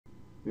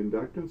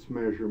inductance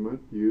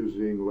measurement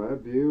using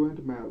LabVIEW and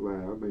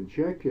MATLAB, and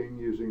checking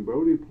using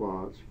Bode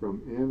plots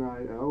from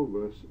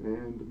ELVIS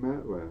and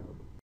MATLAB.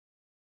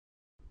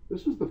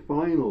 This is the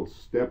final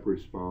step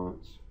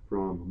response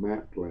from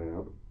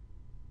MATLAB.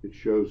 It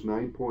shows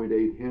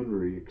 9.8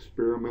 Henry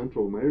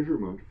experimental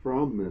measurement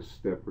from this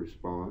step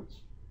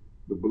response.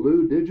 The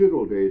blue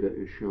digital data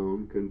is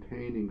shown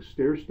containing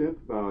stair-step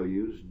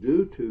values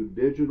due to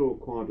digital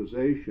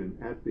quantization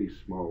at these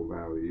small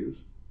values.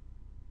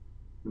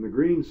 And the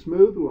green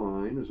smooth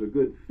line is a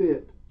good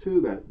fit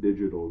to that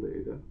digital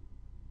data.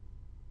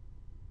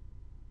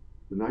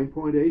 The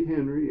 9.8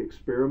 Henry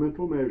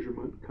experimental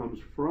measurement comes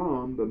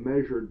from the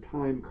measured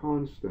time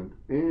constant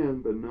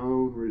and the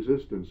known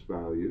resistance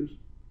values.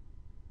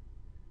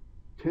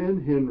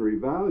 10 Henry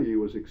value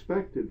was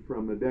expected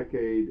from the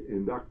decade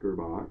inductor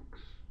box.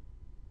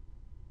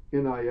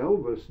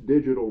 ELVIS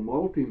digital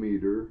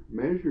multimeter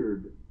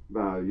measured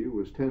value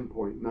was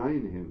 10.9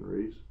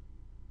 Henries.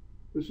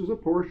 This is a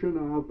portion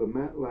of the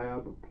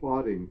MATLAB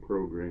plotting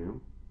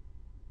program.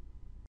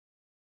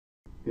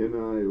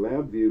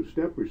 LabVIEW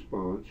step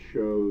response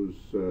shows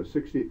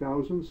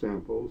 60,000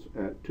 samples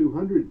at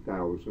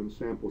 200,000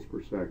 samples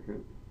per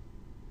second.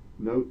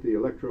 Note the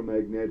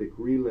electromagnetic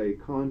relay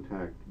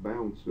contact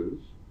bounces.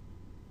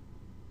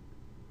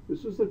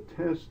 This is a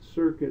test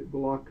circuit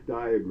block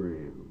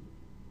diagram.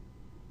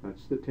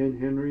 That's the 10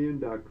 Henry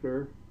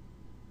inductor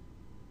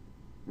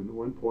and the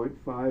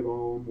 1.5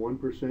 ohm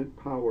 1%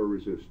 power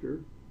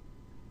resistor.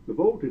 The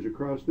voltage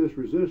across this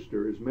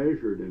resistor is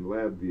measured in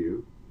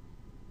LabVIEW.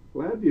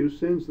 LabVIEW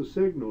sends the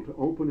signal to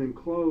open and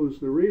close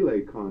the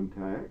relay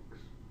contacts.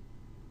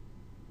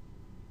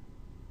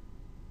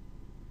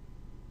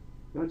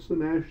 That's the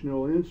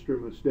National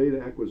Instruments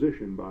data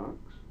acquisition box,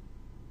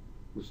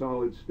 the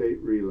solid-state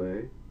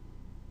relay,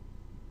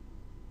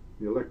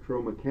 the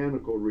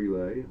electromechanical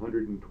relay,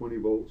 120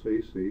 volts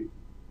AC,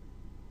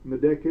 and the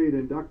decade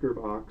inductor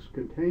box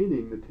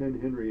containing the 10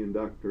 Henry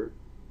inductor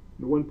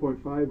and the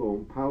 1.5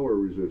 ohm power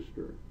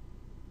resistor.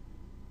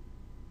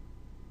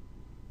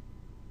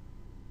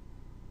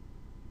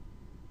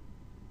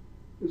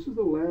 This is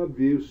the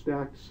LabVIEW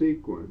stacked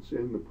sequence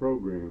in the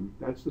program.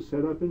 That's the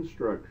setup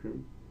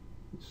instruction.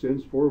 It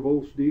sends 4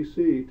 volts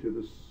DC to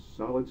the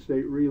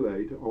solid-state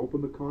relay to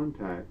open the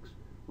contacts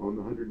on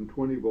the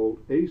 120 volt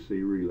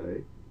AC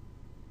relay.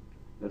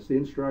 That's the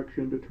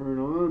instruction to turn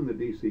on the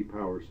DC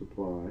power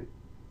supply.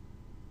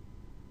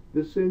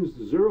 This sends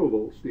 0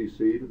 volts DC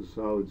to the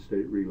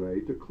solid-state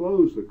relay to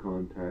close the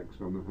contacts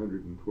on the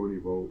 120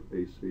 volt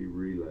AC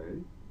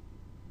relay.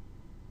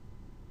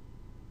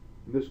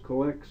 And this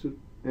collects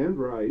and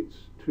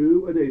writes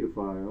to a data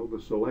file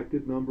the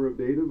selected number of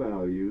data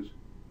values,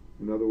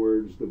 in other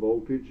words, the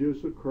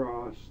voltages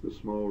across the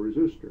small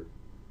resistor.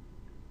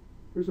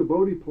 There's a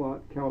Bode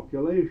plot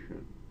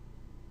calculation.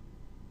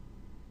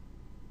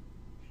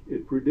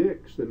 It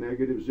predicts the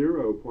negative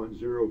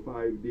 0.05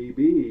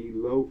 dB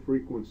low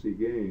frequency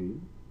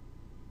gain,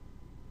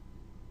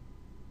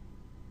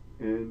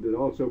 and it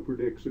also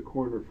predicts a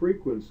corner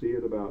frequency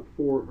at about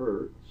 4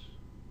 Hertz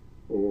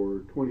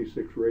or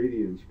 26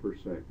 radians per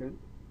second.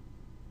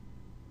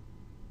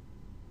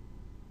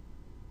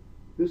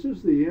 This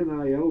is the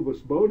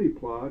ELVIS Bode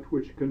plot,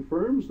 which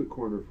confirms the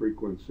corner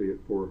frequency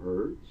at 4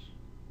 Hertz,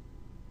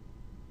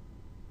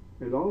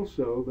 and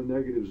also the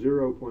negative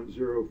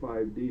 0.05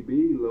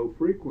 dB low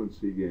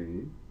frequency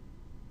gain.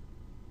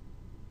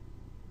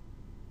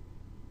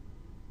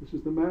 This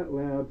is the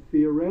MATLAB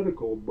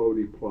theoretical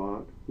Bode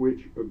plot,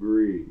 which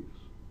agrees.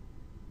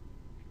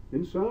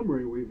 In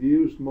summary, we've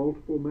used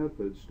multiple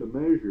methods to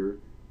measure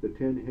the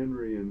 10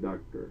 Henry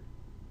inductor.